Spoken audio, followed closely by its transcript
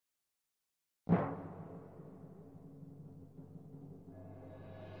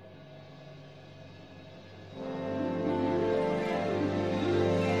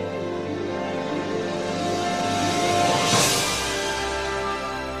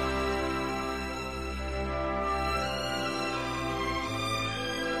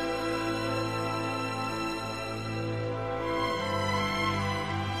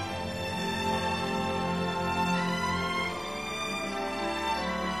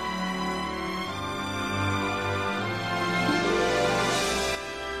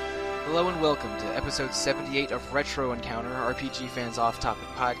Hello and welcome to episode 78 of Retro Encounter, RPG Fans Off-Topic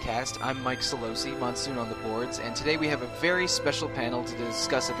Podcast. I'm Mike Solosi, Monsoon on the boards, and today we have a very special panel to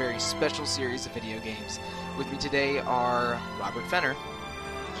discuss a very special series of video games. With me today are Robert Fenner.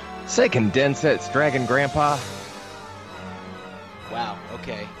 Second Denset's Dragon Grandpa. Wow,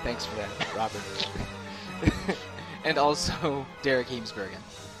 okay, thanks for that, Robert. And also Derek Heemsbergen.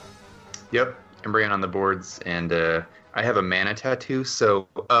 Yep, I'm bringing on the boards, and I have a mana tattoo, so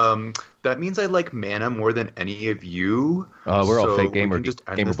that means I like mana more than any of you. Oh, we're all so fake gamer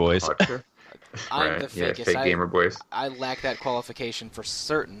boys. I'm Right, the yeah, fakest. fake gamer boys. I lack that qualification for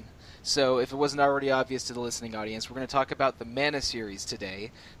certain. So if it wasn't already obvious to the listening audience, we're going to talk about the Mana series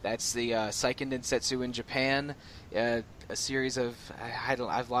today. That's the Seiken Densetsu in Japan, a series of,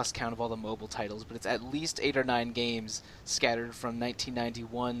 I've lost count of all the mobile titles, but it's at least 8 or 9 games scattered from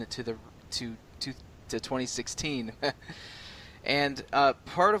 1991 to 2016. And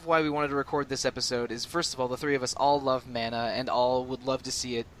part of why we wanted to record this episode is, first of all, the three of us all love Mana and all would love to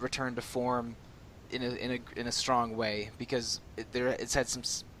see it return to form in a strong way, because it's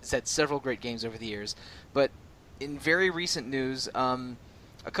had several great games over the years. But in very recent news, a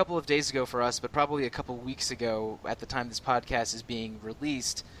couple of days ago for us, but probably a couple weeks ago at the time this podcast is being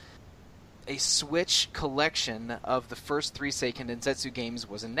released, a Switch collection of the first 3 Seiken Densetsu games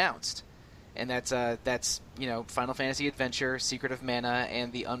was announced. And that's Final Fantasy Adventure, Secret of Mana,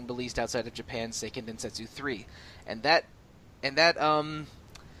 and the unreleased outside of Japan Seiken Densetsu 3. And that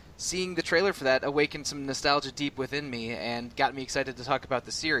seeing the trailer for that awakened some nostalgia deep within me and got me excited to talk about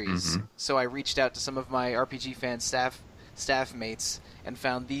the series. Mm-hmm. So I reached out to some of my RPG fan staff mates and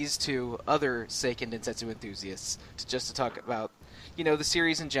found these 2 other Seiken Densetsu enthusiasts to talk about the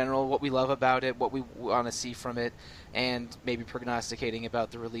series in general, what we love about it, what we want to see from it, and maybe prognosticating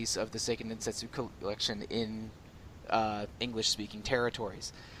about the release of the Seiken Densetsu collection in English-speaking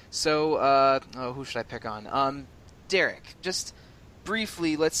territories. So, who should I pick on? Derek, just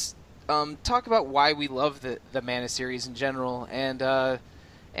briefly, let's talk about why we love the Mana series in general, and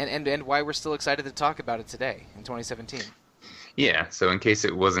why we're still excited to talk about it today in 2017. Yeah, so in case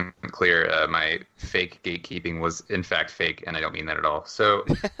it wasn't clear, my fake gatekeeping was in fact fake, and I don't mean that at all. So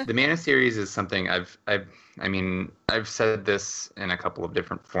the Mana series is something I've said this in a couple of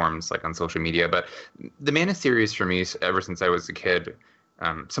different forms, like on social media, but the Mana series for me, ever since I was a kid,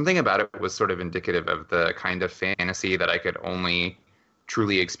 something about it was sort of indicative of the kind of fantasy that I could only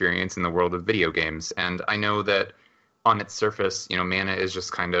truly experience in the world of video games. And I know that on its surface, Mana is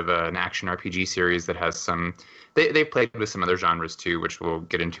just kind of an action RPG series that has some... They've played with some other genres too, which we'll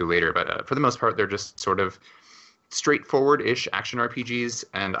get into later. But for the most part, they're just sort of straightforward-ish action RPGs.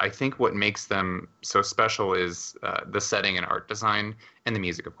 And I think what makes them so special is the setting and art design and the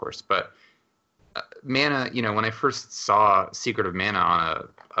music, of course. But Mana, when I first saw Secret of Mana on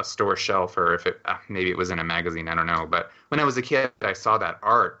a store shelf, or if maybe it was in a magazine, I don't know. But when I was a kid, I saw that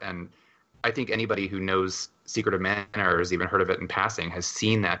art, and I think anybody who knows Secret of Mana or has even heard of it in passing has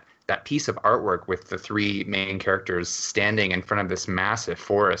seen that piece of artwork with the 3 main characters standing in front of this massive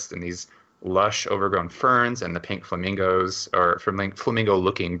forest and these lush overgrown ferns and the pink flamingos, or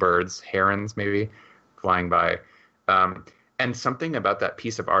flamingo-looking birds, herons maybe, flying by. And something about that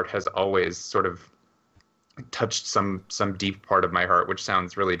piece of art has always sort of touched some deep part of my heart, which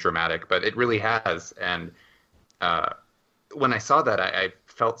sounds really dramatic, but it really has. And when I saw that, I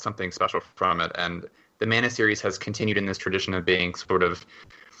felt something special from it. And the Mana series has continued in this tradition of being sort of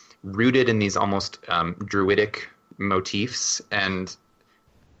rooted in these almost druidic motifs. And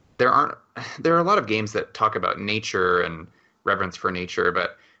there are a lot of games that talk about nature and reverence for nature,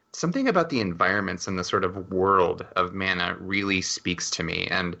 but something about the environments and the sort of world of Mana really speaks to me.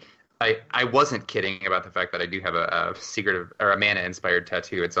 And I wasn't kidding about the fact that I do have a Mana-inspired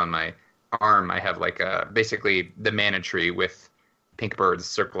tattoo. It's on my arm. I have basically the Mana tree with pink birds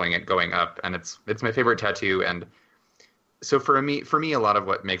circling it going up, and it's my favorite tattoo. And so for me, a lot of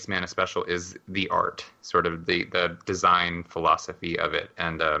what makes Mana special is the art, sort of the design philosophy of it,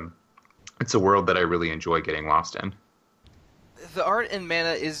 and it's a world that I really enjoy getting lost in. The art in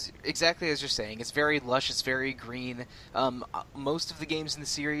Mana is exactly as you're saying. It's very lush. It's very green. Most of the games in the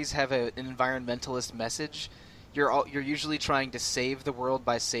series have an environmentalist message. You're usually trying to save the world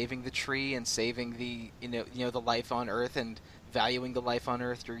by saving the tree and saving the the life on Earth and valuing the life on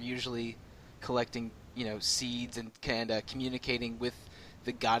Earth. You're usually collecting seeds and communicating with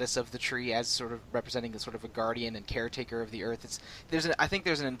the goddess of the tree as sort of representing sort of a guardian and caretaker of the Earth. I think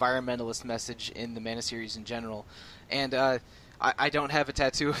there's an environmentalist message in the Mana series in general, and I don't have a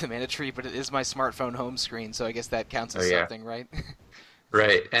tattoo of the Mana tree, but it is my smartphone home screen, so I guess that counts as something, right?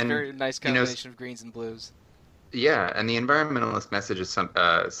 Right, and a very nice combination of greens and blues. Yeah, and the environmentalist message is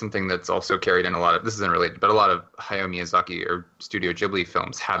something that's also carried in a lot of, this isn't related, but a lot of Hayao Miyazaki or Studio Ghibli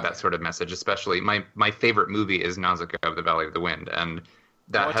films have that sort of message, especially my favorite movie is Nausicaa of the Valley of the Wind, and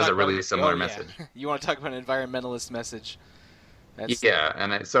that has a really similar message. You want to talk about an environmentalist message.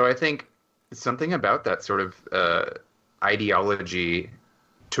 So I think something about that sort of ideology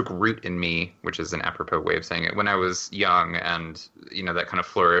took root in me, which is an apropos way of saying it, when I was young, and that kind of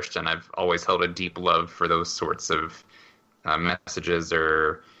flourished, and I've always held a deep love for those sorts of messages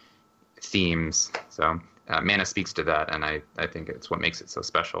or themes. So Mana speaks to that, and I think it's what makes it so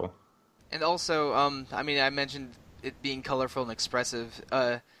special. And also, I mentioned it being colorful and expressive.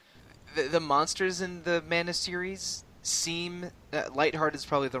 The monsters in the Mana series seem lighthearted is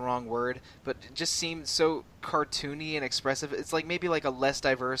probably the wrong word, but it just seem so cartoony and expressive. It's like maybe like a less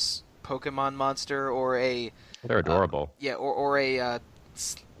diverse Pokemon monster, or they're adorable. Or a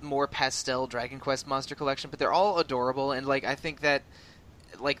more pastel Dragon Quest monster collection, but they're all adorable, and I think that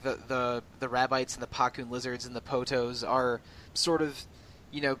the Rabites and the Pakun lizards and the Potos are sort of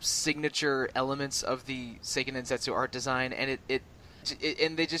signature elements of the Seiken Densetsu art design, and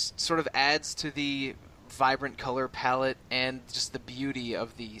and they just sort of adds to the vibrant color palette and just the beauty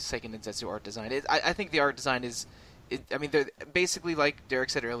of the Seiken Densetsu art design. I think the art design they're basically, like Derek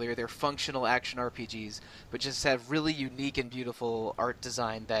said earlier, they're functional action RPGs, but just have really unique and beautiful art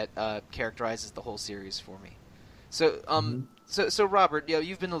design that characterizes the whole series for me. So, so Robert,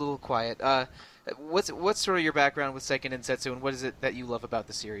 you've been a little quiet. What's sort of your background with Seiken Densetsu, and what is it that you love about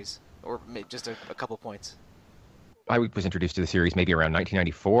the series? Or just a couple points. I was introduced to the series maybe around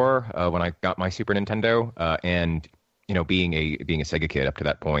 1994 when I got my Super Nintendo, and being a Sega kid up to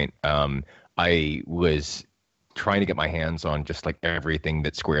that point, I was trying to get my hands on just like everything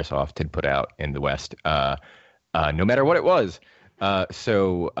that SquareSoft had put out in the West, no matter what it was.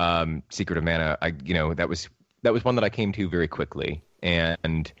 So Secret of Mana, that was one that I came to very quickly,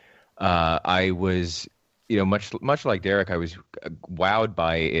 and I was much like Derek, I was wowed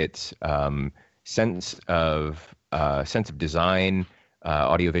by its sense of design,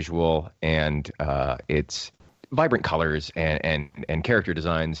 audiovisual, and its vibrant colors and character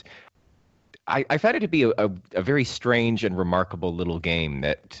designs. I found it to be a very strange and remarkable little game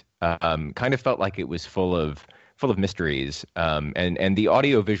that kind of felt like it was full of mysteries, and the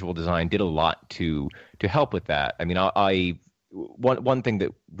audiovisual design did a lot to help with that. I mean, one thing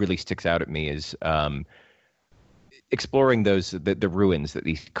that really sticks out at me is exploring the ruins that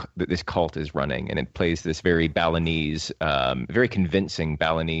this cult is running, and it plays this very Balinese, very convincing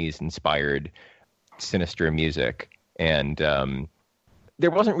Balinese-inspired, sinister music, and there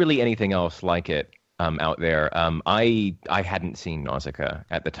wasn't really anything else like it out there. I hadn't seen Nausicaa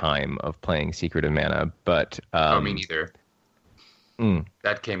at the time of playing Secret of Mana, but me neither.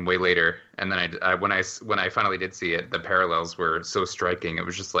 That came way later, and then when I finally did see it, the parallels were so striking. It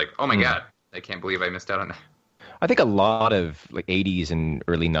was just like, oh my god, I can't believe I missed out on that. I think a lot of 80s and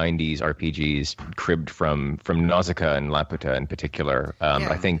early 90s RPGs cribbed from Nausicaa and Laputa in particular.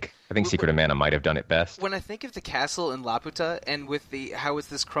 I think Secret of Mana might have done it best. When I think of the castle in Laputa, and with how it's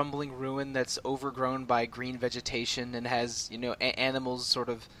this crumbling ruin that's overgrown by green vegetation and has animals sort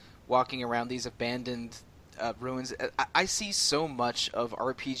of walking around these abandoned ruins, I see so much of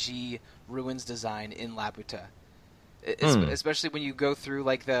RPG ruins design in Laputa, especially when you go through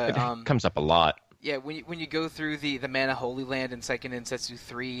it comes up a lot. Yeah, when you go through the Mana Holy Land in Seiken Densetsu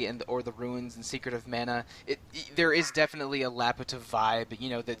 3 or the ruins in Secret of Mana, there is definitely a Laputa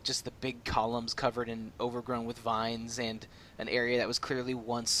vibe. Just the big columns covered and overgrown with vines, and an area that was clearly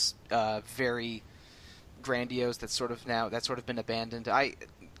once very grandiose that's sort of been abandoned. I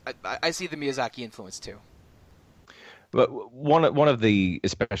see the Miyazaki influence too. But one of the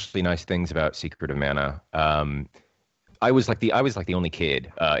especially nice things about Secret of Mana, I was like the only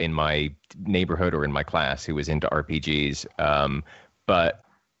kid in my neighborhood or in my class who was into RPGs, but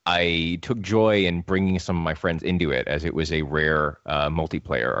I took joy in bringing some of my friends into it, as it was a rare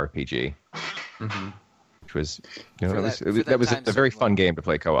multiplayer RPG, which was that was a very fun game to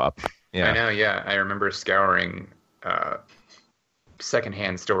play co-op. Yeah, I know. Yeah, I remember scouring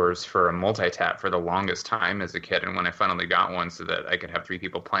secondhand stores for a multi-tap for the longest time as a kid, and when I finally got one so that I could have 3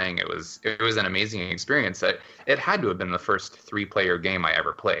 people playing, it was an amazing experience. It had to have been the first 3-player game I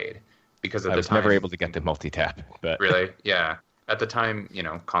ever played, because at I the was time, never able to get the multi-tap. But really, yeah. At the time,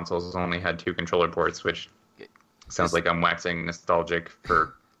 consoles only had 2 controller ports, which sounds like I'm waxing nostalgic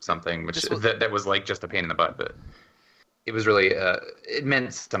for something which that was like just a pain in the butt, but it was really it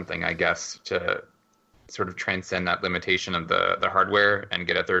meant something, I guess, to sort of transcend that limitation of the hardware and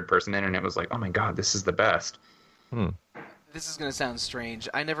get a third person in, and it was like, oh my god, this is the best. This is going to sound strange.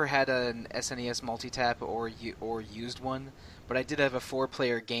 I never had an SNES multi-tap or used one, but I did have a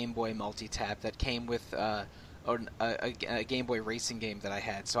 4-player Game Boy multi-tap that came with a Game Boy racing game that I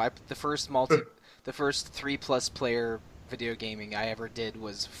had. So the first 3+ player video gaming I ever did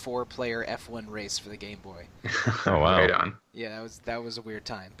was 4-player F1 race for the Game Boy. Oh wow! Right on. Yeah, that was a weird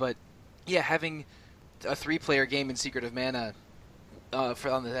time, but yeah, having a 3-player game in Secret of Mana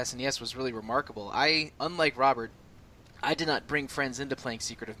on the SNES was really remarkable. Unlike Robert, I did not bring friends into playing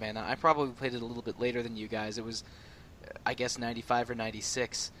Secret of Mana. I probably played it a little bit later than you guys. It was, I guess, 95 or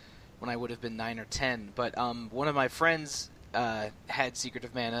 96 when I would have been 9 or 10. But one of my friends had Secret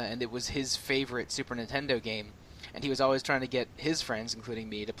of Mana, and it was his favorite Super Nintendo game. And he was always trying to get his friends, including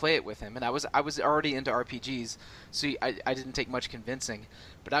me, to play it with him. And I was already into RPGs, so I didn't take much convincing.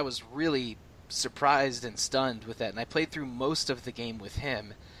 But I was really surprised and stunned with that. And I played through most of the game with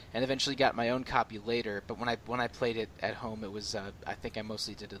him, and eventually got my own copy later. But when I played it at home, it was I think I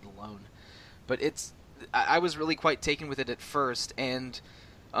mostly did it alone. But I was really quite taken with it at first, and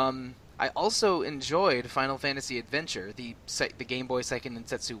I also enjoyed Final Fantasy Adventure, the Game Boy Seiken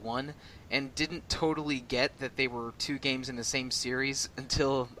Densetsu 1, and didn't totally get that they were 2 games in the same series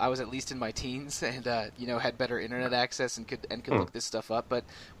until I was at least in my teens and had better internet access and could look this stuff up. But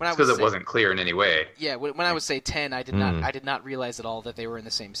when I was because it wasn't clear in any way. Yeah, when I was say 10, I did not realize at all that they were in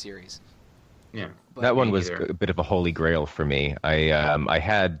the same series. Yeah, but that one was a bit of a holy grail for me. I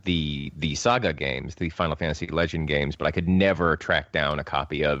had the Saga games, the Final Fantasy Legend games, but I could never track down a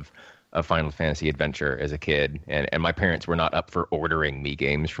copy of Final Fantasy Adventure as a kid, and my parents were not up for ordering me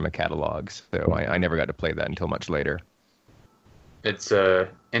games from a catalog, so I never got to play that until much later. It's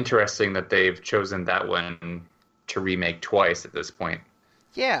interesting that they've chosen that one to remake twice at this point.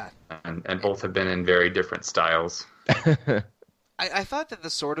 Yeah. And both have been in very different styles. I thought that the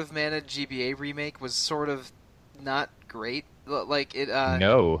Sword of Mana GBA remake was sort of not great. Like it.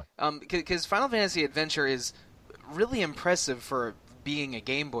 No. Because Final Fantasy Adventure is really impressive for being a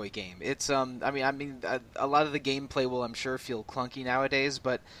Game Boy game. It's a lot of the gameplay will, I'm sure, feel clunky nowadays,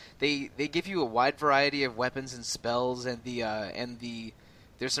 but they give you a wide variety of weapons and spells, and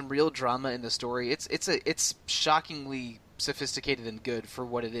there's some real drama in the story. It's shockingly sophisticated and good for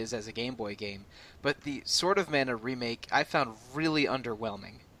what it is as a Game Boy game. But the Sword of Mana remake I found really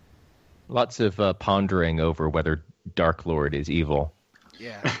underwhelming. Lots of pondering over whether Dark Lord is evil.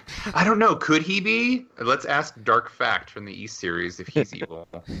 Yeah. I don't know. Could he be? Let's ask Dark Fact from the East series if he's evil.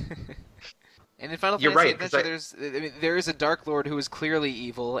 And in Final Fantasy Adventure, there is a Dark Lord who is clearly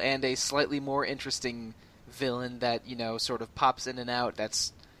evil, and a slightly more interesting villain that sort of pops in and out.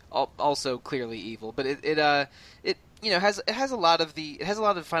 That's also clearly evil. But it has a lot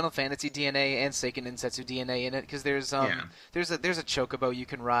of Final Fantasy DNA and Seiken Densetsu DNA in it, because there's a chocobo you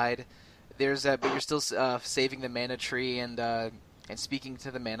can ride. But you're still saving the mana tree and speaking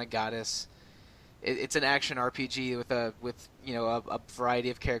to the mana goddess. It's an action RPG with a variety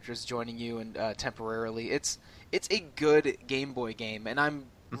of characters joining you and temporarily. It's a good Game Boy game, and I'm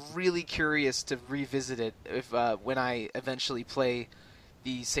really curious to revisit it when I eventually play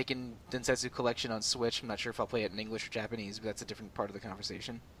the Seiken Densetsu collection on Switch. I'm not sure if I'll play it in English or Japanese, but that's a different part of the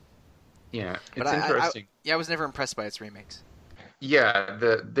conversation. Yeah, it's interesting. I was never impressed by its remakes. Yeah,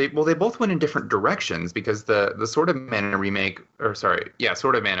 they both went in different directions, because the Sword of Mana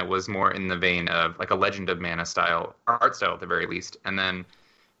Sword of Mana was more in the vein of like a Legend of Mana style, art style at the very least, and then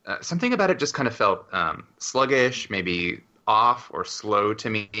something about it just kind of felt sluggish, maybe off or slow to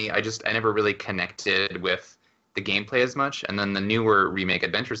me. I never really connected with the gameplay as much. And then the newer remake,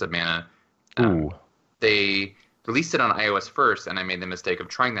 Adventures of Mana, they released it on iOS first, and I made the mistake of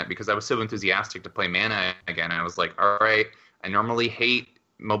trying that because I was so enthusiastic to play Mana again. I was like, all right, I normally hate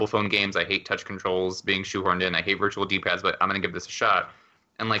mobile phone games. I hate touch controls being shoehorned in. I hate virtual D-pads, but I'm going to give this a shot.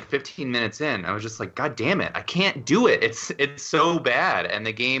 And like 15 minutes in, I was just like, God damn it, I can't do it. It's so bad. And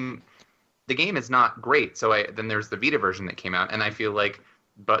the game is not great. So then there's the Vita version that came out, and I feel like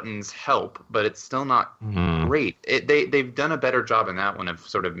buttons help, but it's still not great. They've done a better job in that one of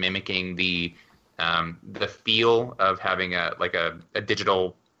sort of mimicking the feel of having a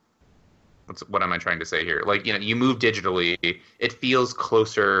digital what am I trying to say here? Like, you move digitally. It feels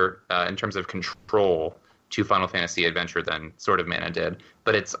closer in terms of control to Final Fantasy Adventure than Sword of Mana did,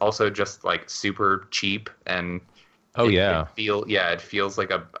 but it's also just like super cheap and it feels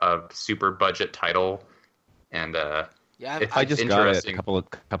like a super budget title, and I just got it a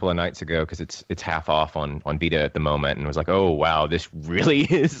couple of nights ago because it's half off on Vita at the moment, and was like, oh wow, this really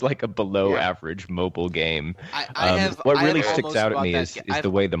is like a below average mobile game. What really sticks out at me is the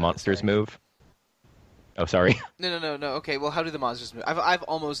way the monsters move. Oh, sorry. No. Okay, well, how do the monsters move? I've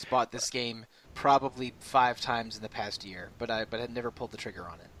almost bought this game probably 5 times in the past year, but I never pulled the trigger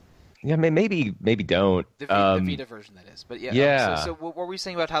on it. Yeah, maybe don't. The Vita version, that is. But yeah. So what were we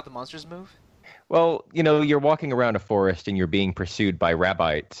saying about how the monsters move? Well, you're walking around a forest and you're being pursued by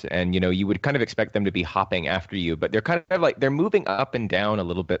rabbits, and you would kind of expect them to be hopping after you, but they're kind of like they're moving up and down a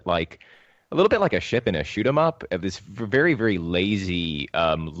little bit like a ship in a shoot 'em up of this very, very lazy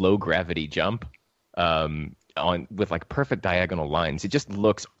low gravity jump with like perfect diagonal lines. It just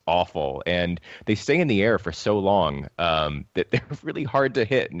looks awful, and they stay in the air for so long that they're really hard to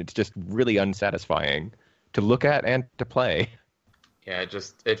hit, and it's just really unsatisfying to look at and to play. Yeah,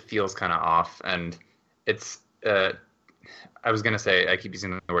 it feels kind of off, and it's. I was gonna say I keep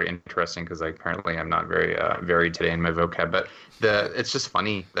using the word interesting because apparently I'm not very varied today in my vocab, but it's just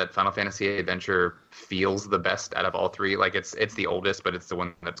funny that Final Fantasy Adventure feels the best out of all three. Like it's the oldest, but it's the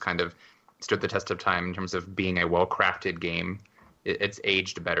one that's kind of stood the test of time in terms of being a well-crafted game. It's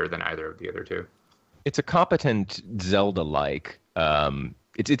aged better than either of the other two. It's a competent Zelda-like.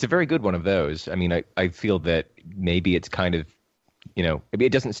 It's a very good one of those. I mean, I feel that maybe it's kind of.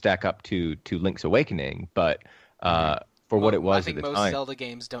 It doesn't stack up to Link's Awakening, but for what it was at the time. I think most Zelda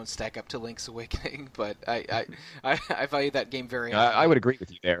games don't stack up to Link's Awakening, but I value that game very much. I would agree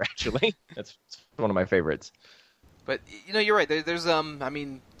with you there, actually. That's one of my favorites. But, you're right. There's,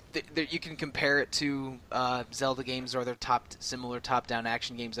 you can compare it to Zelda games or other similar top-down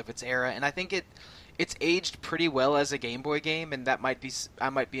action games of its era, and I think it's aged pretty well as a Game Boy game, and I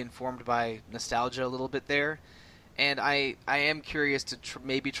might be informed by nostalgia a little bit there. And I am curious to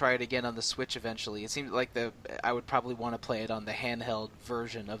maybe try it again on the Switch eventually. It seems like I would probably want to play it on the handheld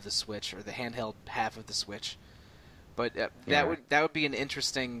version of the Switch, or the handheld half of the Switch. But that would be an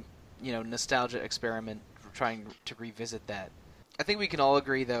interesting, nostalgia experiment for trying to revisit that. I think we can all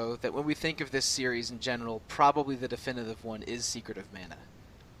agree, though, that when we think of this series in general, probably the definitive one is Secret of Mana.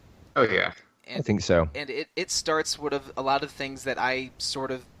 Oh yeah, I think so. And it starts with a lot of things that I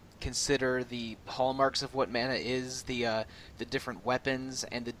sort of consider the hallmarks of what Mana is, the different weapons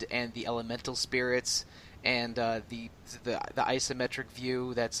and the elemental spirits, and the isometric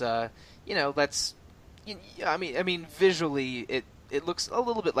view. Visually it looks a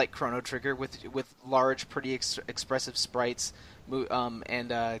little bit like Chrono Trigger with large, pretty expressive sprites,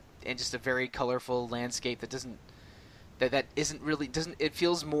 and just a very colorful landscape that isn't really doesn't. It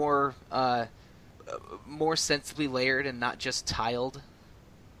feels more sensibly layered and not just tiled.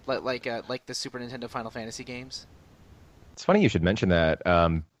 Like the Super Nintendo Final Fantasy games. It's funny you should mention that.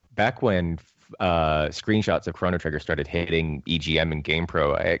 Back when screenshots of Chrono Trigger started hitting EGM and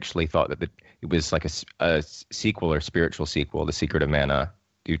GamePro, I actually thought that it was like a sequel or spiritual sequel, The Secret of Mana,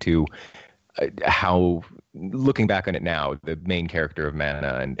 due to how, looking back on it now, the main character of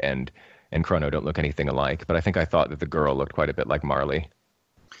Mana and Chrono don't look anything alike. But I think I thought that the girl looked quite a bit like Marley.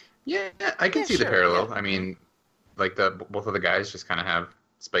 Yeah, I can see the parallel. Yeah. I mean, like both of the guys just kind of have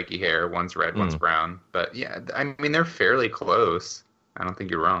spiky hair. One's red, one's brown. But yeah, I mean, they're fairly close. I don't think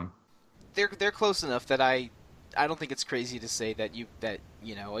you're wrong. They're close enough that I don't think it's crazy to say that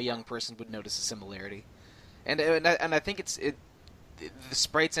a young person would notice a similarity. And I think the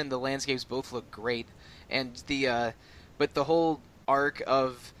sprites and the landscapes both look great. And but the whole arc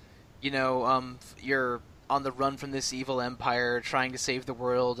of you're on the run from this evil empire, trying to save the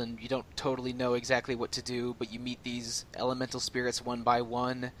world, and you don't totally know exactly what to do, but you meet these elemental spirits one by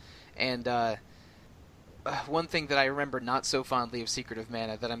one. And one thing that I remember not so fondly of Secret of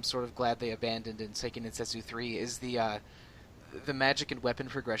Mana that I'm sort of glad they abandoned in Seiken Densetsu 3 is the magic and weapon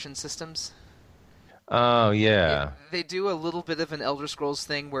progression systems. Oh, yeah. They do a little bit of an Elder Scrolls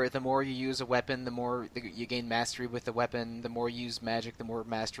thing where the more you use a weapon, the more you gain mastery with the weapon. The more you use magic, the more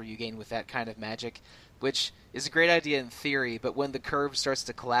mastery you gain with that kind of magic, which is a great idea in theory, but when the curve starts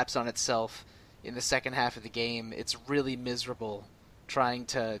to collapse on itself in the second half of the game, it's really miserable trying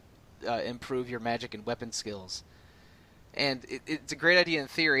to improve your magic and weapon skills. And it's a great idea in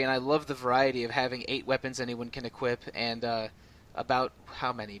theory, and I love the variety of having 8 weapons anyone can equip, and about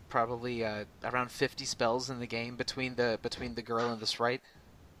how many? Probably around 50 spells in the game between the girl and the sprite.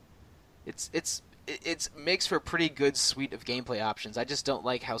 It's it makes for a pretty good suite of gameplay options. I just don't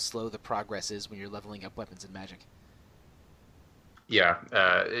like how slow the progress is when you're leveling up weapons in Magic. Yeah,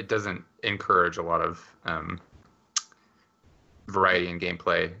 it doesn't encourage a lot of variety in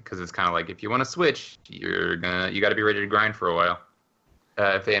gameplay because it's kind of like if you want to switch, you got to be ready to grind for a while.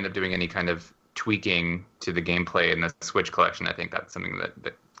 If they end up doing any kind of tweaking to the gameplay in the Switch collection, I think that's something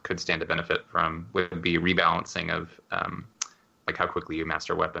that could stand to benefit from. Would be rebalancing of like how quickly you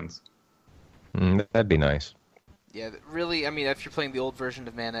master weapons. That'd be nice. Yeah, really. I mean, if you're playing the old version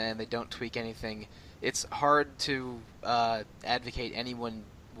of Mana and they don't tweak anything, it's hard to advocate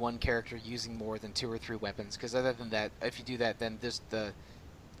one character using more than 2 or 3 weapons. Because other than that, if you do that, then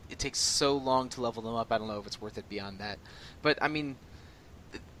it takes so long to level them up. I don't know if it's worth it beyond that. But I mean,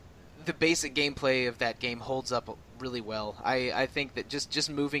 the basic gameplay of that game holds up really well. I think that just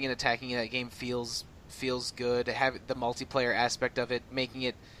moving and attacking in that game feels good. Have the multiplayer aspect of it, making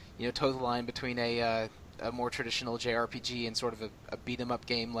it toe the line between a more traditional JRPG and sort of a beat 'em up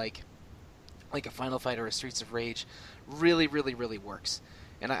game like a Final Fight or a Streets of Rage, really, really, really works.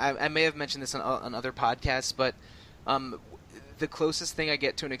 And I may have mentioned this on other podcasts, but the closest thing I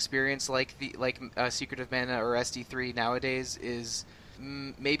get to an experience like Secret of Mana or SD3 nowadays is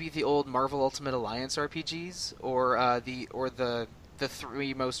maybe the old Marvel Ultimate Alliance RPGs or the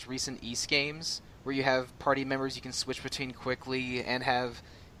 3 most recent Ys games, where you have party members you can switch between quickly and have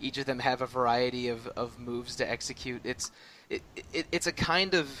each of them have a variety of moves to execute. It's a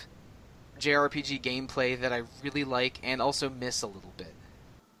kind of JRPG gameplay that I really like and also miss a little bit.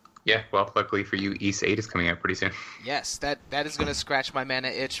 Yeah, well, luckily for you, Ys 8 is coming out pretty soon. Yes, that is going to scratch my Mana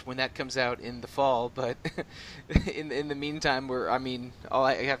itch when that comes out in the fall, but in the meantime, all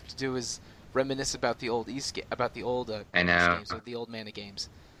I have to do is reminisce about the old Ys games, or the old Mana games.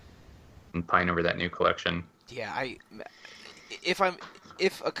 And pine over that new collection. Yeah, if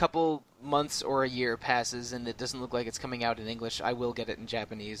a couple months or a year passes and it doesn't look like it's coming out in English, I will get it in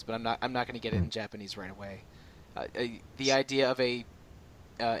Japanese, but I'm not going to get it in Japanese right away. The idea of a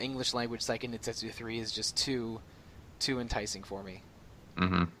English language Seiken Densetsu 3 is just too enticing for me.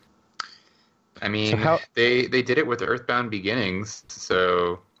 Mm-hmm. I mean, they did it with Earthbound Beginnings,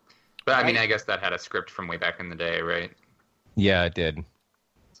 so... But I mean, I guess that had a script from way back in the day, right? Yeah, it did.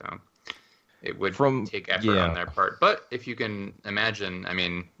 So it would take effort on their part. But if you can imagine, I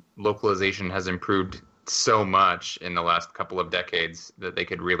mean, localization has improved so much in the last couple of decades that they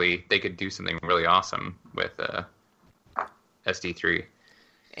could do something really awesome with SD3.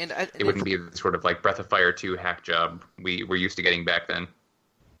 And it wouldn't be the sort of like Breath of Fire 2 hack job we were used to getting back then.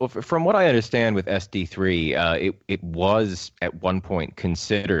 Well, from what I understand with SD3, it was at one point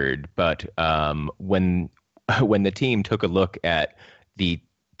considered, but when the team took a look at the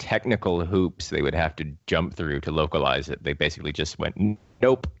technical hoops they would have to jump through to localize it, they basically just went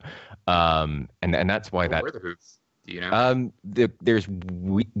nope. And that's why what were the hoops? Do you know? There's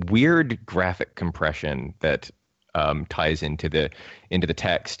weird graphic compression that ties into the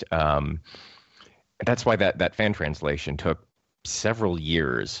text. That's why that fan translation took several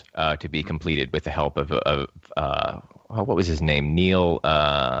years to be completed with the help of what was his name? Neil.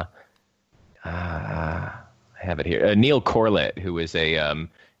 I have it here. Neil Corlett, who is a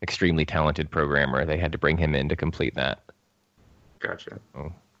extremely talented programmer. They had to bring him in to complete that. Gotcha.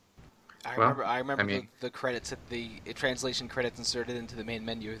 Oh. I remember the credits, the translation credits inserted into the main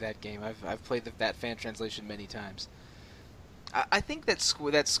menu of that game. I've played that fan translation many times. I think that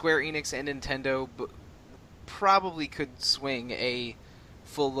Square Enix and Nintendo probably could swing a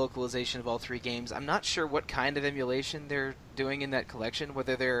full localization of all 3 games. I'm not sure what kind of emulation they're doing in that collection,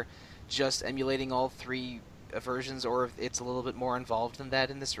 whether they're just emulating all 3 versions or if it's a little bit more involved than that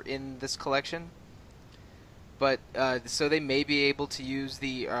in this collection. But so they may be able to use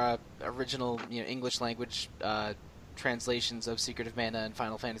the original English language translations of Secret of Mana and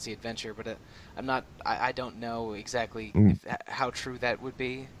Final Fantasy Adventure, but I don't know exactly how true that would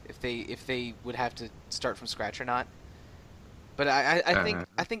be, if they would have to start from scratch or not. But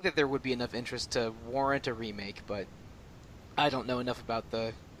I think that there would be enough interest to warrant a remake, but I don't know enough about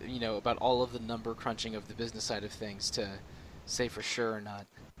about all of the number crunching of the business side of things to say for sure or not.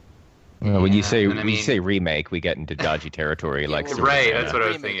 When you say remake, we get into dodgy territory. Right, that's what I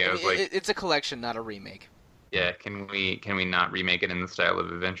was thinking. I was it's a collection, not a remake. Yeah, can we not remake it in the style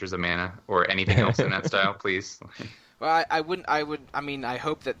of Adventures of Mana or anything else in that style, please? Well, I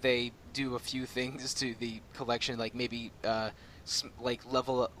hope that they do a few things to the collection, like maybe level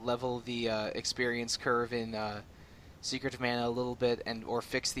the experience curve in Secret of Mana a little bit, or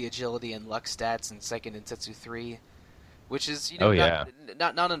fix the agility and luck stats in Seiken Densetsu 3. which is Oh, yeah.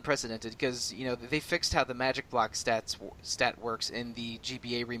 not unprecedented because they fixed how the magic block stat works in the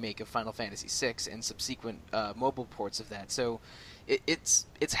GBA remake of Final Fantasy VI and subsequent mobile ports of that. So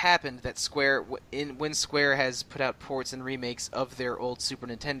it's happened that when Square has put out ports and remakes of their old Super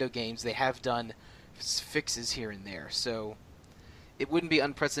Nintendo games, they have done fixes here and there. So it wouldn't be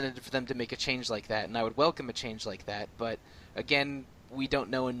unprecedented for them to make a change like that, and I would welcome a change like that. But again, we don't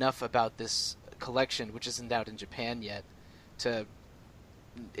know enough about this collection, which isn't out in Japan yet, to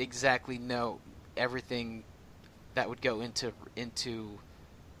exactly know everything that would go into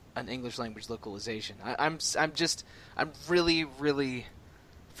an English language localization. I'm really, really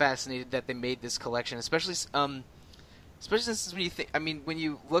fascinated that they made this collection, especially since when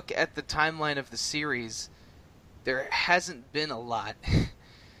you look at the timeline of the series, there hasn't been a lot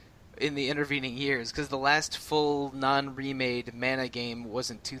in the intervening years, because the last full non-remade Mana game was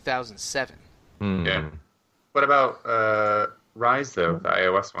in 2007. Yeah. What about Rise, though, the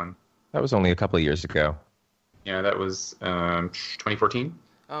iOS one? That was only a couple of years ago. Yeah, that was 2014.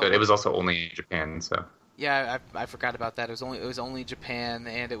 Oh, but it was also only in Japan, so. Yeah, I forgot about that. It was only Japan,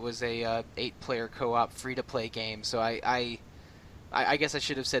 and it was a 8-player co-op free-to-play game. So I guess I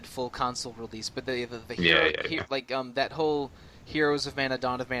should have said full console release. But the hero, like that whole Heroes of Mana,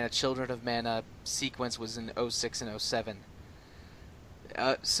 Dawn of Mana, Children of Mana sequence was in 06 and 07.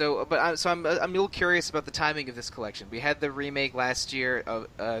 So I'm a little curious about the timing of this collection. We had the remake last year of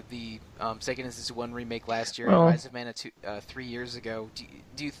the Sega Instance 1 remake last year, and Rise of Mana 3 years ago.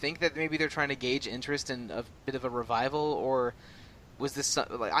 Do you think that maybe they're trying to gauge interest in a bit of a revival, or was this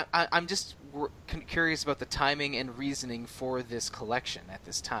I'm just curious about the timing and reasoning for this collection at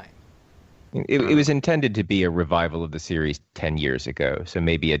this time? It was intended to be a revival of the series 10 years ago, so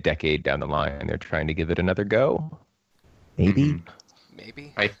maybe a decade down the line they're trying to give it another go. Maybe. Mm-hmm.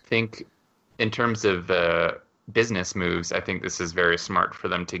 Maybe. I think in terms of business moves, I think this is very smart for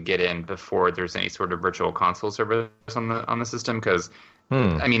them to get in before there's any sort of virtual console service on the system, because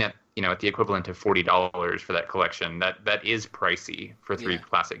I mean, at the equivalent of $40 for that collection, that is pricey for 3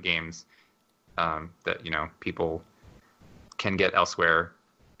 classic games that people can get elsewhere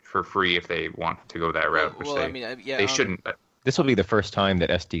for free if they want to go that route, which they shouldn't. But this will be the first time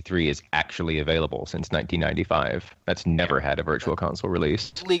that SD3 is actually available since 1995. That's never had a virtual console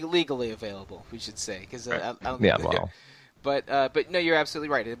release. Legally available, we should say, because right. I don't yeah, think well. But no, you're absolutely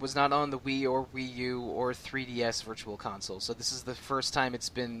right. It was not on the Wii or Wii U or 3DS Virtual Console, so this is the first time it's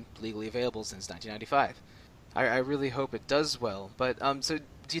been legally available since 1995. I really hope it does well. But so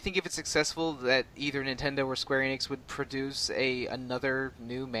do you think if it's successful that either Nintendo or Square Enix would produce another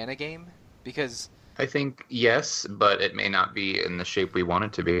new Mana game? Because I think yes, but it may not be in the shape we want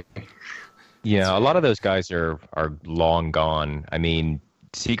it to be. Yeah, a lot of those guys are long gone. I mean,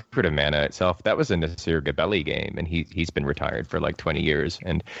 Secret of Mana itself, that was a Nasir Gabelli game, and he's been retired for like 20 years.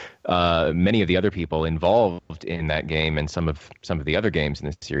 And many of the other people involved in that game and some of the other games in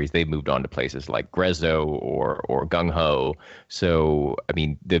the series, they moved on to places like Grezzo or Gung Ho. So, I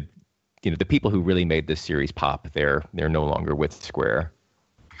mean, the people who really made this series pop, they're no longer with Square.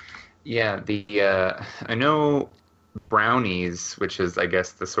 Yeah, I know Brownies, which is, I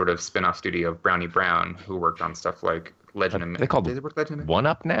guess, the sort of spin-off studio of Brownie Brown, who worked on stuff like Legend of Mana. They called Did they work Legend of Mana? One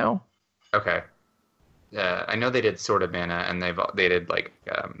Up now? Okay. I know they did Sword of Mana, and they did like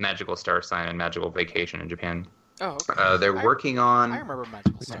Magical Star Sign and Magical Vacation in Japan. Oh, okay. They're working on. I remember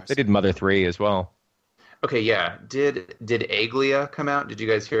Magical Star Sign. They did Mother 3 as well. Okay, yeah. Did Aglia come out? Did you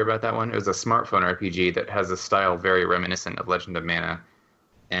guys hear about that one? It was a smartphone RPG that has a style very reminiscent of Legend of Mana.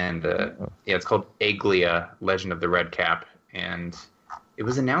 And it's called Aglia, Legend of the Red Cap. And it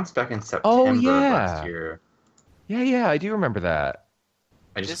was announced back in September of last year. Yeah, I do remember that.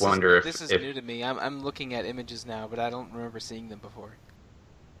 I just wonder if... This is new to me. I'm looking at images now, but I don't remember seeing them before.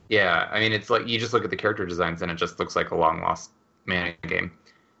 Yeah, I mean, it's like you just look at the character designs and it just looks like a long-lost Mana game.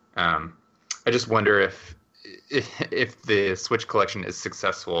 I just wonder if the Switch collection is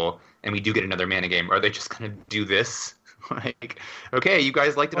successful and we do get another Mana game, are they just going to do this? Like, okay, you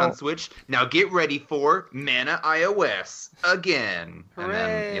guys liked it on Switch. Now get ready for Mana iOS again.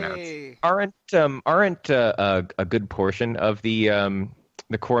 Hooray! And then, aren't a good portion of the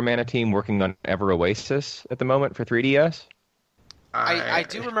core Mana team working on Ever Oasis at the moment for 3DS? I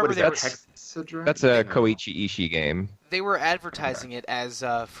do remember that's a Koichi Ishii game. They were advertising it as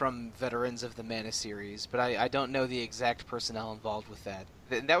from veterans of the Mana series, but I don't know the exact personnel involved with that.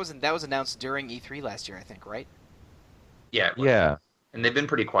 That was announced during E3 last year, I think, right? Yeah. And they've been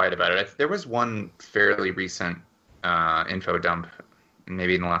pretty quiet about it. There was one fairly recent info dump,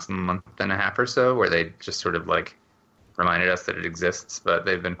 maybe in the last month and a half or so, where they just sort of like reminded us that it exists, but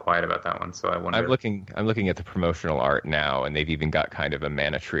they've been quiet about that one. So I wonder. I'm looking at the promotional art now, and they've even got kind of a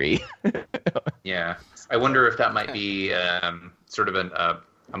mana tree. Yeah, I wonder if that might be sort of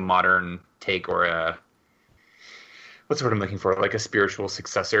a modern take, or what's the word I'm looking for? Like a spiritual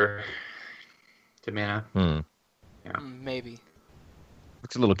successor to mana. Yeah. Maybe.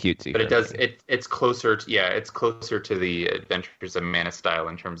 Looks a little cutesy. But it does. It's closer to it's closer to the Adventures of Mana style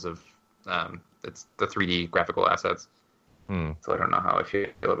in terms of it's the 3D graphical assets. So I don't know how I feel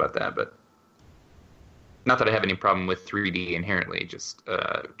about that, but not that I have any problem with 3D inherently. Just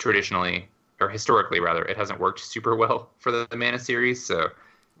traditionally or historically, rather, it hasn't worked super well for the Mana series. So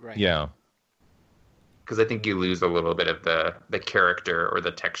Right. Yeah. because I think you lose a little bit of the character or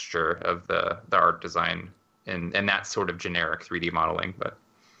the texture of the art design and that sort of generic 3D modeling. But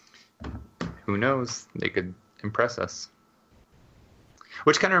who knows? They could impress us.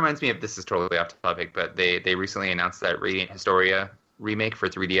 Which kind of reminds me of, this is totally off topic, but they recently announced that Radiant Historia remake for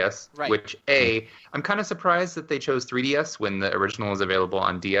 3DS, Right. which I'm kind of surprised that they chose 3DS when the original is available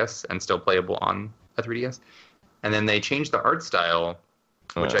on DS and still playable on a 3DS. And then they changed the art style,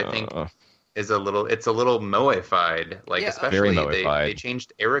 which I think is a little Moe-fied, like, Yeah, especially Very Moe-fied. they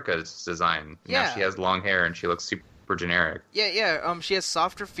changed Erica's design. Yeah. Now she has long hair and she looks super generic. Yeah. She has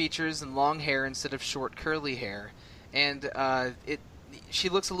softer features and long hair instead of short curly hair, and she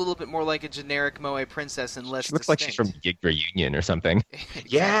looks a little bit more like a generic Moe princess and less. She looks like she's from Gig Reunion or something.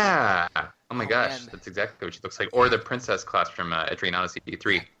 Yeah. Oh my Oh, gosh, man. that's exactly what she looks like. Or the princess class from Etrian Odyssey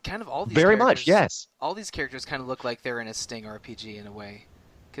 3. Kind of all these Very characters- much, yes. All these characters kind of look like they're in a Sting RPG in a way.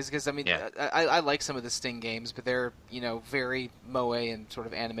 Because I mean, Yeah. I like some of the Sting games, but they're, very Moe and sort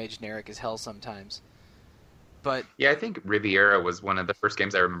of anime generic as hell sometimes. But Yeah, I think Riviera was one of the first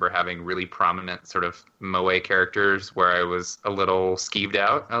games I remember having really prominent sort of Moe characters where I was a little skeeved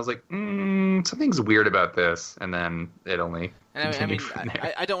out. I was like, something's weird about this. And then it only and I continued mean, from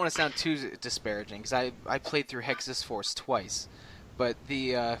there. I don't want to sound too disparaging because I played through Hexus Force twice, but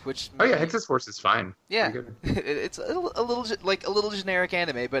which Oh yeah, Hexus Force is fine. yeah, Pretty good. it's a little a generic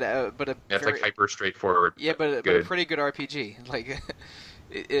anime, but a Yeah, it's very, like hyper straightforward. yeah, but a good. pretty good RPG. Like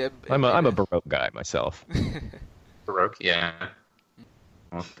I'm a Baroque guy myself. Baroque, yeah.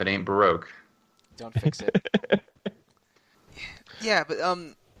 Well, if it ain't Baroque. Don't fix it. Yeah, but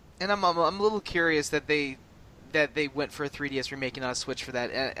and I'm a little curious that they went for a 3DS remake and not a Switch for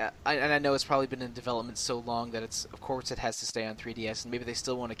that. And I know it's probably been in development so long that of course it has to stay on 3DS, and maybe they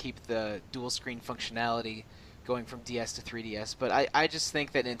still want to keep the dual screen functionality going from DS to 3DS. But I just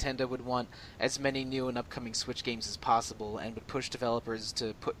think that Nintendo would want as many new and upcoming Switch games as possible, and would push developers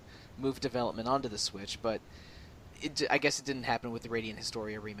to move development onto the Switch. But I guess it didn't happen with the Radiant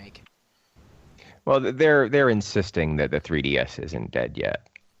Historia remake. Well, they're insisting that the 3DS isn't dead yet.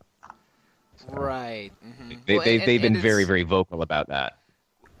 Right. Mm-hmm. They've been very, it's- very vocal about that.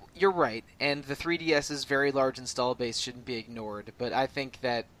 You're right, and the 3DS's very large install base shouldn't be ignored, but I think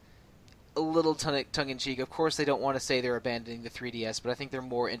that a little tongue-in-cheek, of course they don't want to say they're abandoning the 3DS, but I think they're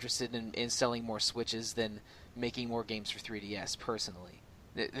more interested in selling more Switches than making more games for 3DS, personally.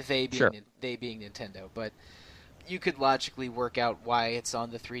 They being Nintendo, but you could logically work out why it's on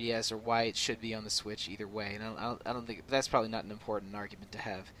the 3DS or why it should be on the Switch either way, and I don't think that's probably not an important argument to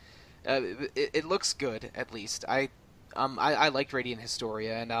have. It looks good, at least. I liked Radiant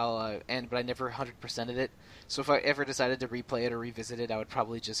Historia, but I never 100%ed it. So if I ever decided to replay it or revisit it, I would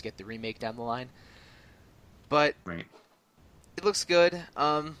probably just get the remake down the line. But Right. it looks good.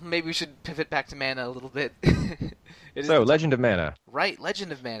 Maybe we should pivot back to Mana a little bit. So, Legend of Mana. Right,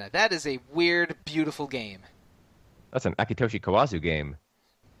 Legend of Mana. That is a weird, beautiful game. That's an Akitoshi Kawazu game.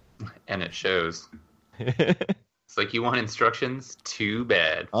 And it shows. It's like, you want instructions? Too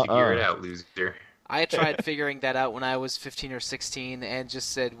bad. Figure it out, loser. I tried figuring that out when I was 15 or 16 and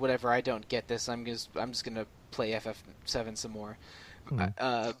just said, whatever, I don't get this. I'm just going to play FF7 some more. But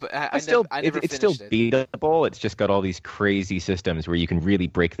It's never it's still finished it. beatable. It's just got all these crazy systems where you can really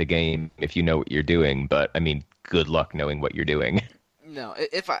break the game if you know what you're doing. But, I mean, good luck knowing what you're doing. No,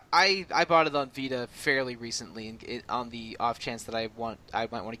 if I bought it on Vita fairly recently, on the off chance that I might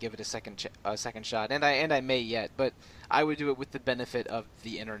want to give it a second shot, and I may yet, but I would do it with the benefit of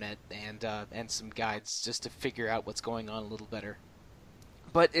the internet and some guides just to figure out what's going on a little better.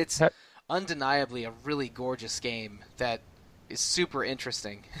 But it's undeniably a really gorgeous game that is super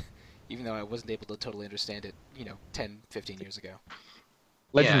interesting, even though I wasn't able to totally understand it, 10, 15 years ago.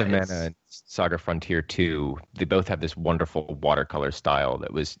 Legend of it's- Mana and Saga Frontier 2, they both have this wonderful watercolor style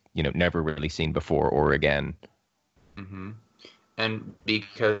that was, never really seen before or again. Mm-hmm. And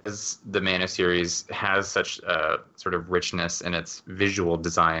because the Mana series has such sort of richness in its visual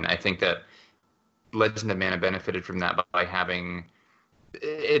design, I think that Legend of Mana benefited from that by having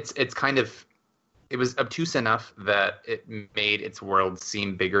it's kind of it was obtuse enough that it made its world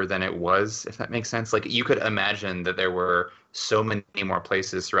seem bigger than it was, if that makes sense. Like you could imagine that there were so many more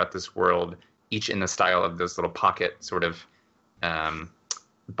places throughout this world, each in the style of those little pocket sort of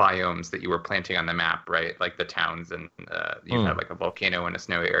biomes that you were planting on the map, right? Like the towns, and you had like a volcano and a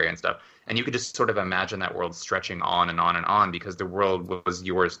snowy area and stuff. And you could just sort of imagine that world stretching on and on and on because the world was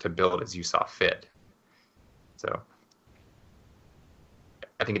yours to build as you saw fit. So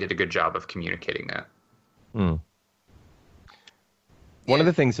I think it did a good job of communicating that. One of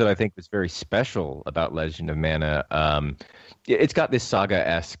the things that I think was very special about Legend of Mana, it's got this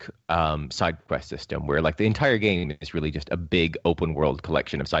Saga-esque side quest system where like the entire game is really just a big open world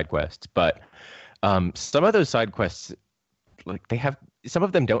collection of side quests. But some of those side quests, like some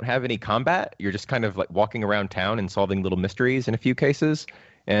of them don't have any combat. You're just kind of like walking around town and solving little mysteries in a few cases.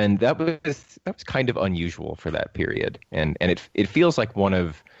 And that was kind of unusual for that period. And it feels like one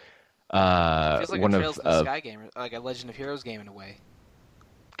of it feels like a Trails in the Sky game, like a Legend of Heroes game in a way.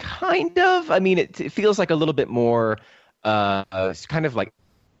 Kind of. I mean, it feels like a little bit more kind of like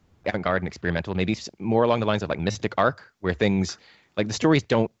avant-garde and experimental, maybe more along the lines of like Mystic Arc, where things like the stories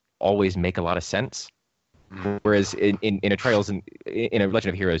don't always make a lot of sense. Whereas in a Trails in a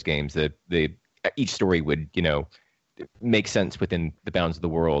Legend of Heroes games, the each story would, make sense within the bounds of the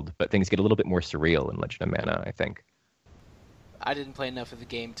world, but things get a little bit more surreal in Legend of Mana, I think. I didn't play enough of the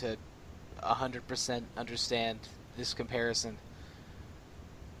game to 100% understand this comparison.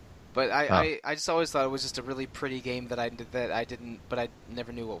 But I just always thought it was just a really pretty game that I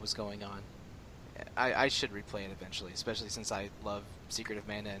never knew what was going on. I should replay it eventually, especially since I love Secret of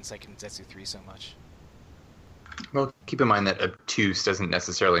Mana and Seiken Densetsu 3 so much. Well, keep in mind that obtuse doesn't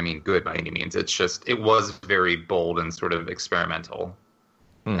necessarily mean good by any means. It's just, it was very bold and sort of experimental.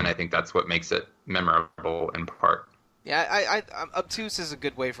 And I think that's what makes it memorable in part. Yeah, obtuse is a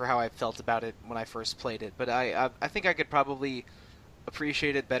good way for how I felt about it when I first played it, but I think I could probably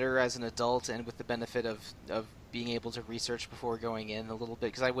appreciate it better as an adult and with the benefit of being able to research before going in a little bit,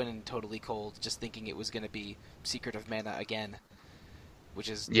 because I went in totally cold just thinking it was going to be Secret of Mana again, which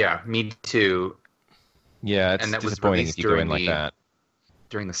is... Yeah, me too. Yeah, it's disappointing if you go in like that.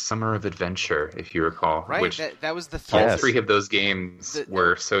 During the Summer of Adventure, if you recall. Right, which that was the all three of those games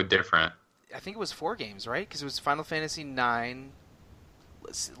were so different. I think it was 4 games, right? Because it was Final Fantasy IX,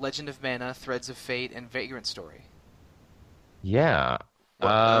 Legend of Mana, Threads of Fate, and Vagrant Story. Yeah.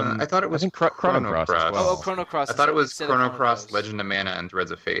 I thought it was Chrono Cross as well. Oh, Chrono Cross. I thought it was Chrono Cross, Legend of Mana, and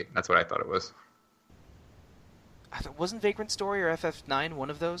Threads of Fate. That's what I thought it was. Wasn't Vagrant Story or FF9 one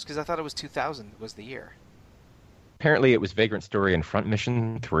of those? Because I thought it was 2000 was the year. Apparently it was Vagrant Story and Front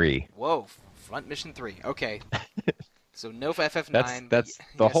Mission 3. Whoa, Front Mission 3. Okay. So no FF9. That's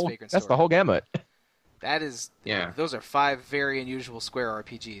the whole gamut. That is... Yeah. Those are 5 very unusual Square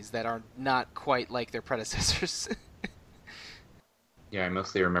RPGs that are not quite like their predecessors. Yeah, I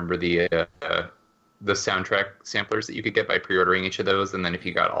mostly remember the soundtrack samplers that you could get by pre-ordering each of those, and then if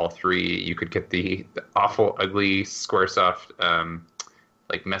you got all 3, you could get the awful, ugly SquareSoft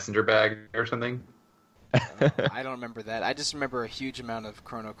like messenger bag or something. I don't remember that. I just remember a huge amount of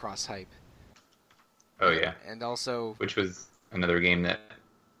Chrono Cross hype. Oh yeah, and also which was another game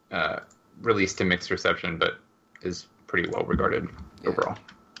that released to mixed reception, but is pretty well regarded overall.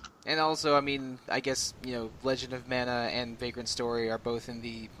 And also, I mean, I guess, Legend of Mana and Vagrant Story are both in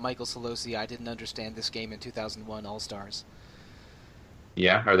the Michael Solosi I didn't understand this game in 2001 All-Stars.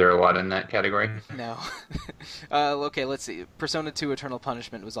 Yeah, are there a lot in that category? No. Okay, let's see. Persona 2 Eternal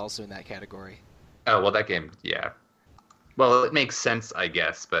Punishment was also in that category. Oh, well, that game, yeah. Well, it makes sense, I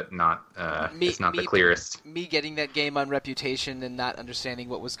guess, but not. It's not the clearest. Me getting that game on Reputation and not understanding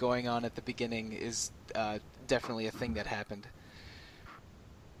what was going on at the beginning is definitely a thing that happened.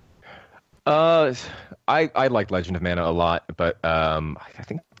 I liked Legend of Mana a lot, but I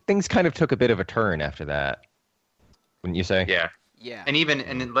think things kind of took a bit of a turn after that. Wouldn't you say? Yeah. Yeah.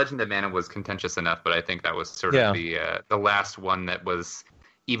 And Legend of Mana was contentious enough, but I think that was sort of the last one that was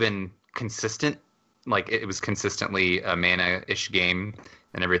even consistent. Like it was consistently a Mana-ish game,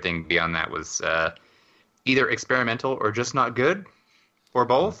 and everything beyond that was either experimental or just not good, or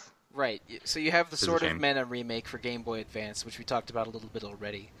both. Right. So you have the Sword of Mana remake for Game Boy Advance, which we talked about a little bit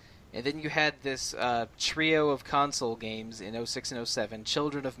already. And then you had this trio of console games in 06 and 07,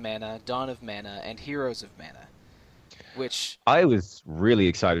 Children of Mana, Dawn of Mana, and Heroes of Mana. Which I was really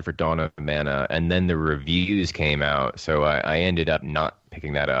excited for Dawn of Mana, and then the reviews came out, so I ended up not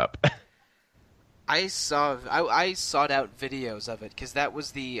picking that up. I sought out videos of it, because that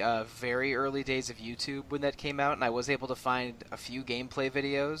was the very early days of YouTube when that came out, and I was able to find a few gameplay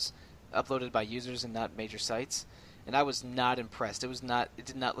videos, uploaded by users and not major sites, and I was not impressed. It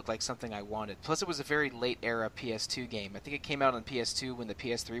did not look like something I wanted. Plus, it was a very late era PS2 game. I think it came out on PS2 when the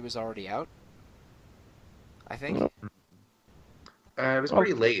PS3 was already out. I think. It was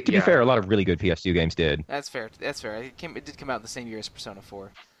pretty late. To be fair, a lot of really good PS2 games did. That's fair. It did come out in the same year as Persona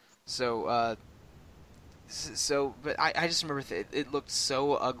 4. So, but I just remember it looked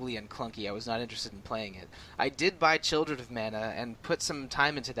so ugly and clunky. I was not interested in playing it. I did buy Children of Mana and put some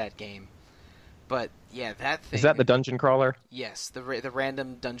time into that game. But yeah, that thing. Is that the dungeon crawler? Yes, the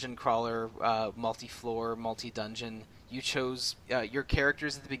random dungeon crawler, multi-floor, multi-dungeon. You chose your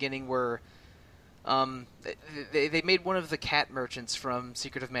characters at the beginning were. They made one of the cat merchants from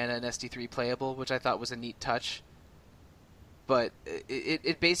Secret of Mana and SD3 playable, which I thought was a neat touch. But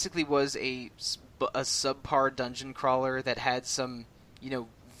it basically was a subpar dungeon crawler that had some,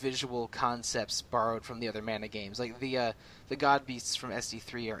 visual concepts borrowed from the other Mana games. Like the God Beasts from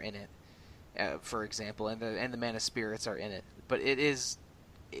SD3 are in it, for example, and the Mana Spirits are in it. But it is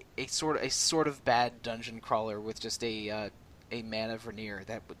a sort of bad dungeon crawler with just a mana veneer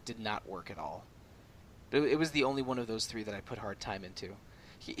that did not work at all. It was the only one of those three that I put hard time into.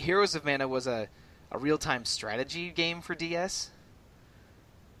 Heroes of Mana was a real-time strategy game for DS.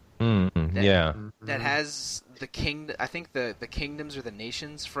 That has the I think the kingdoms or the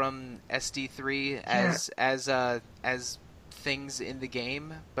nations from SD3 as things in the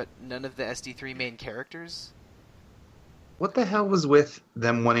game, but none of the SD3 main characters. What the hell was with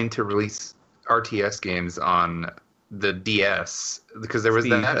them wanting to release RTS games on the DS? Because there was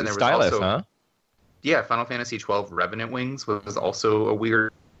that, and there stylus, was also, huh? Yeah, Final Fantasy XII Revenant Wings was also a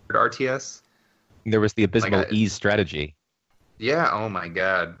weird RTS. There was the abysmal ease strategy. Yeah, oh my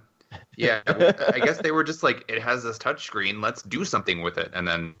god. Yeah, I guess they were just like, it has this touchscreen, let's do something with it, and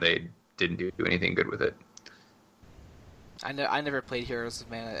then they didn't do anything good with it. I never played Heroes of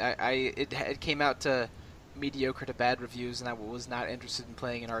Mana. It came out to mediocre to bad reviews, and I was not interested in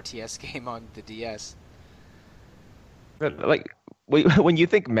playing an RTS game on the DS. But, when you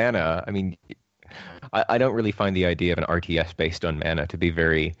think Mana, I mean, I don't really find the idea of an RTS based on Mana to be a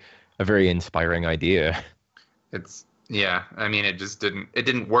very inspiring idea. I mean, it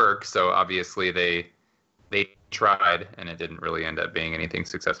didn't work, so obviously they tried, and it didn't really end up being anything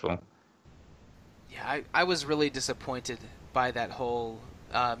successful. Yeah, I was really disappointed by that whole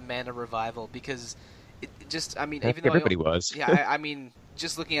Mana revival, because it just, I mean, even though everybody was. Yeah, I mean,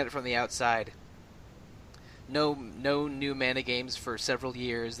 just looking at it from the outside, no new Mana games for several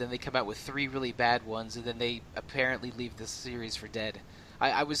years, then they come out with 3 really bad ones, and then they apparently leave the series for dead.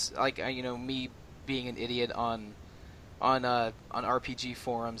 I was like, me being an idiot on RPG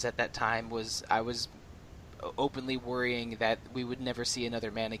forums at that time I was openly worrying that we would never see another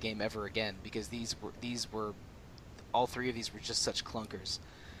Mana game ever again, because these were all 3 of these were just such clunkers.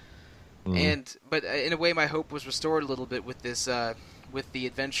 But in a way, my hope was restored a little bit with this with the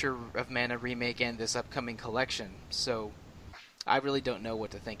Adventure of Mana remake and this upcoming collection. So I really don't know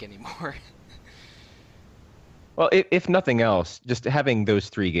what to think anymore. Well, if nothing else, just having those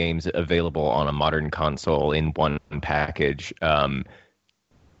 3 games available on a modern console in one package,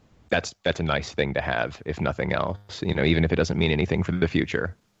 that's a nice thing to have, if nothing else. Even if it doesn't mean anything for the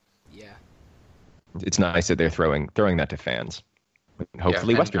future. Yeah, it's nice that they're throwing that to fans,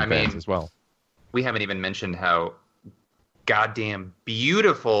 hopefully Western fans as well. We haven't even mentioned how goddamn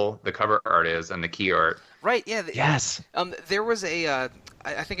beautiful the cover art is and the key art. Right? Yeah. Yes. There was I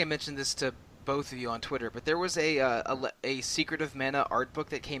think I mentioned this to both of you on Twitter, but there was a Secret of Mana art book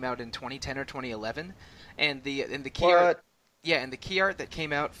that came out in 2010 or 2011, and the key art, and the key art that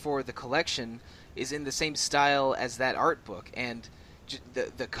came out for the collection is in the same style as that art book, and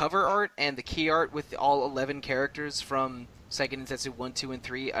the cover art and the key art with all 11 characters from Seiken Densetsu 1, 2, and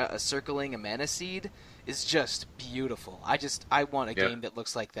 3 circling a Mana Seed is just beautiful. I want a game that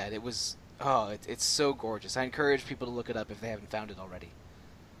looks like that. It's so gorgeous. I encourage people to look it up if they haven't found it already.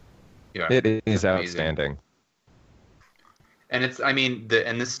 Yeah, it is outstanding. And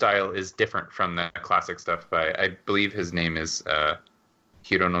this style is different from the classic stuff by, I believe his name is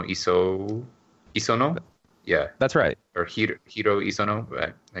Hirono Isono? Yeah. That's right. Or Hiro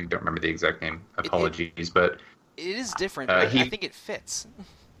Isono. I don't remember the exact name. Apologies, but it is different, but I think it fits.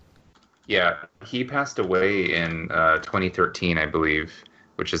 Yeah, he passed away in 2013, I believe,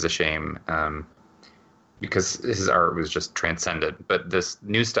 which is a shame. Because his art was just transcendent. But this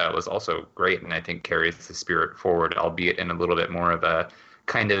new style is also great, and I think carries the spirit forward, albeit in a little bit more of a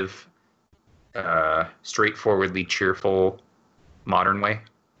kind of straightforwardly cheerful modern way.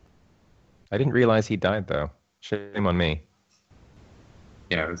 I didn't realize he died, though. Shame on me.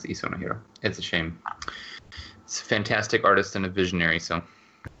 Yeah, it was Isono Hiro. It's a shame. It's a fantastic artist and a visionary, so...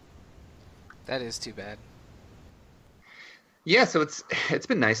 That is too bad. Yeah, so it's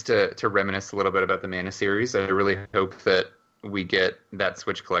been nice to reminisce a little bit about the Mana series. I really hope that we get that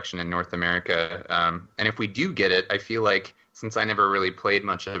Switch collection in North America. And if we do get it, I feel like since I never really played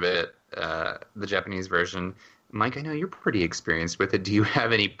much of it, the Japanese version, Mike, I know you're pretty experienced with it. Do you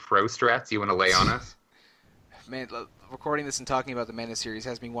have any pro strats you want to lay on us? Man, recording this and talking about the Mana series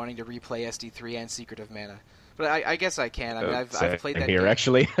has me wanting to replay SD3 and Secret of Mana. But I guess I can. I mean, I've played that here game.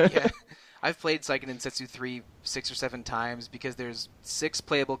 Actually. Yeah, I've played Seiken Densetsu 3 6 or 7 times because there's 6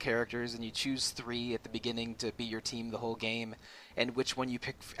 playable characters and you choose 3 at the beginning to be your team the whole game, and which one you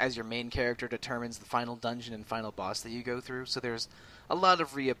pick as your main character determines the final dungeon and final boss that you go through. So there's a lot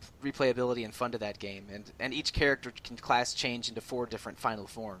of replayability and fun to that game, and each character can class change into 4 different final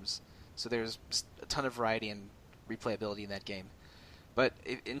forms. So there's a ton of variety and replayability in that game. But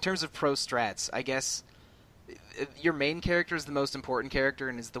in terms of pro strats, I guess your main character is the most important character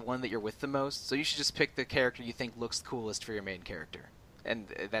and is the one that you're with the most, so you should just pick the character you think looks coolest for your main character, and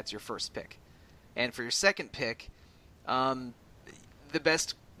that's your first pick. And for your second pick, the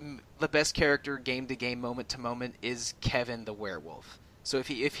best character game to game, moment to moment is Kevin the werewolf. So if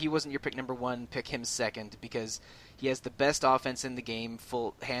he wasn't your pick number 1, pick him second, because he has the best offense in the game,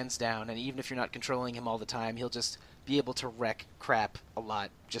 full hands down, and even if you're not controlling him all the time, he'll just be able to wreck crap a lot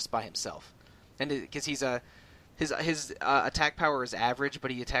just by himself. And because his attack power is average,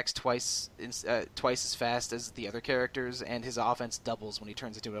 but he attacks twice as fast as the other characters, and his offense doubles when he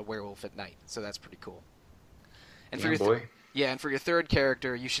turns into a werewolf at night. So that's pretty cool. And and for your third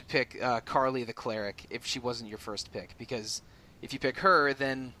character, you should pick Carly the cleric if she wasn't your first pick, because if you pick her,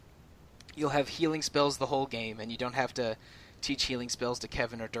 then you'll have healing spells the whole game, and you don't have to teach healing spells to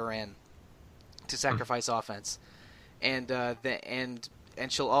Kevin or Duran to sacrifice offense. And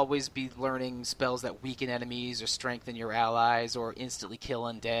she'll always be learning spells that weaken enemies or strengthen your allies or instantly kill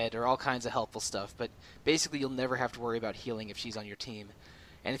undead or all kinds of helpful stuff. But basically, you'll never have to worry about healing if she's on your team.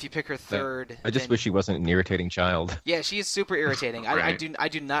 And if you pick her third... I just wish she wasn't an irritating child. Yeah, she is super irritating. Right. I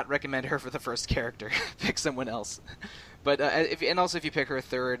do not recommend her for the first character. Pick someone else. But if you pick her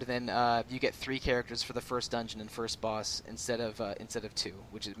third, then you get 3 characters for the first dungeon and first boss instead of 2,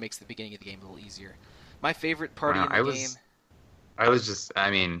 which makes the beginning of the game a little easier. My favorite party in the game... I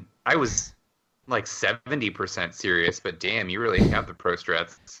was like 70% serious, but damn, you really have the pro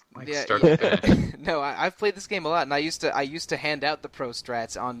strats. Start to finish. No, I've played this game a lot, and I used to hand out the pro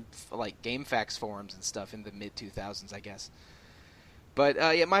strats on like GameFAQs forums and stuff in the mid 2000s, I guess. But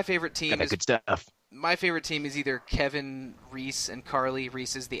my favorite team is good stuff. My favorite team is either Kevin, Reese, and Carly.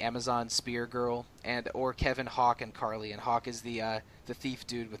 Reese is the Amazon spear girl, or Kevin, Hawk, and Carly, and Hawk is the thief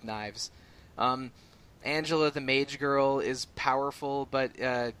dude with knives. Angela, the mage girl, is powerful, but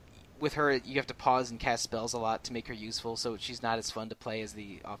with her, you have to pause and cast spells a lot to make her useful, so she's not as fun to play as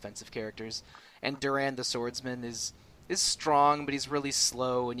the offensive characters. And Duran, the swordsman, is strong, but he's really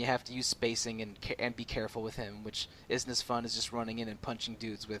slow, and you have to use spacing and be careful with him, which isn't as fun as just running in and punching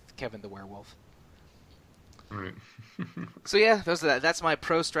dudes with Kevin the werewolf. Right. So yeah, that's my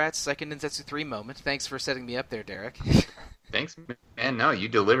pro strats Seiken Densetsu 3 moment. Thanks for setting me up there, Derek. Thanks, man. No, you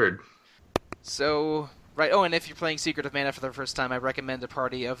delivered. So, right. Oh, and if you're playing Secret of Mana for the first time, I recommend a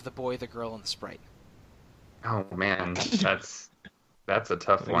party of the boy, the girl, and the sprite. Oh man, that's a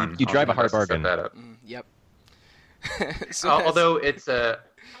tough one. You drive a hard bargain. That up. Yep. Although it's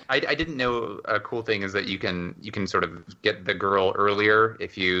I didn't know a cool thing is that you can sort of get the girl earlier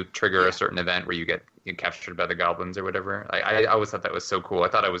if you trigger a certain event where you get captured by the goblins or whatever. I always thought that was so cool. I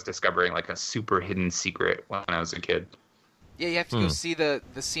thought I was discovering like a super hidden secret when I was a kid. Yeah, you have to go see the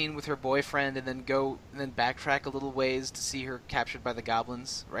scene with her boyfriend and then backtrack a little ways to see her captured by the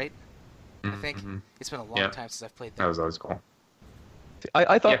goblins, right? I think. It's been a long time since I've played that. That was always cool.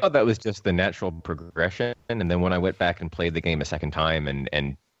 I thought that was just the natural progression, and then when I went back and played the game a second time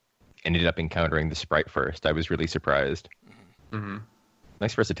and ended up encountering the sprite first, I was really surprised. Mm-hmm.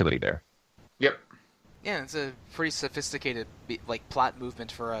 Nice versatility there. Yep. Yeah, it's a pretty sophisticated plot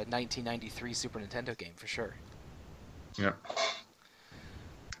movement for a 1993 Super Nintendo game, for sure. Yeah.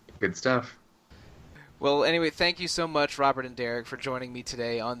 Good stuff. Well, anyway, thank you so much, Robert and Derek, for joining me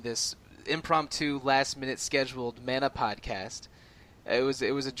today on this impromptu, last-minute scheduled Mana podcast. It was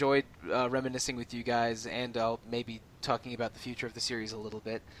a joy reminiscing with you guys, and maybe talking about the future of the series a little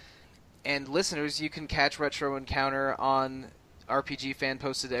bit. And listeners, you can catch Retro Encounter on RPG Fan,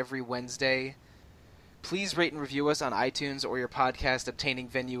 posted every Wednesday. Please rate and review us on iTunes or your podcast-obtaining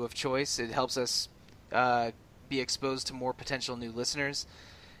venue of choice. It helps us be exposed to more potential new listeners.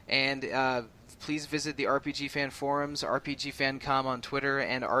 And please visit the RPG Fan forums, RPG Fancom on Twitter,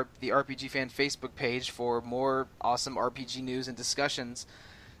 and the RPG Fan Facebook page for more awesome RPG news and discussions.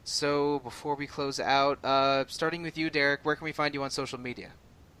 So before we close out, starting with you, Derek, where can we find you on social media?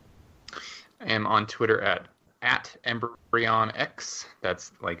 I am on Twitter at EmbryoonX.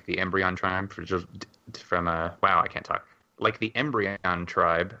 That's like the Embryon Tribe from wow, I can't talk. Like the Embryon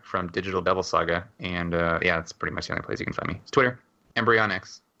Tribe from Digital Devil Saga, and yeah, that's pretty much the only place you can find me. It's Twitter,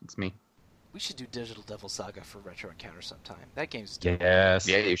 EmbryoonX. It's me. We should do Digital Devil Saga for Retro Encounter sometime. That game's Yes.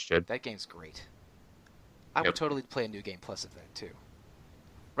 Yeah, you should. That game's great. I would totally play a New Game Plus of that too.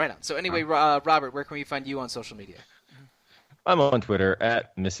 Right on. So anyway, Robert, where can we find you on social media? I'm on Twitter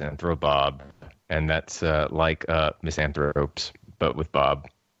at MisAnthroBob, and that's like Misanthropes, but with Bob.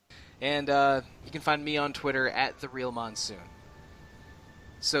 And you can find me on Twitter at TheRealMonsoon.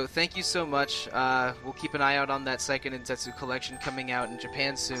 So thank you so much. We'll keep an eye out on that Seiken Densetsu collection coming out in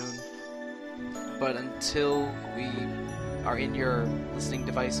Japan soon. But until we are in your listening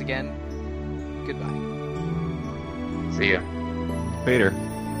device again, goodbye. See ya. Later.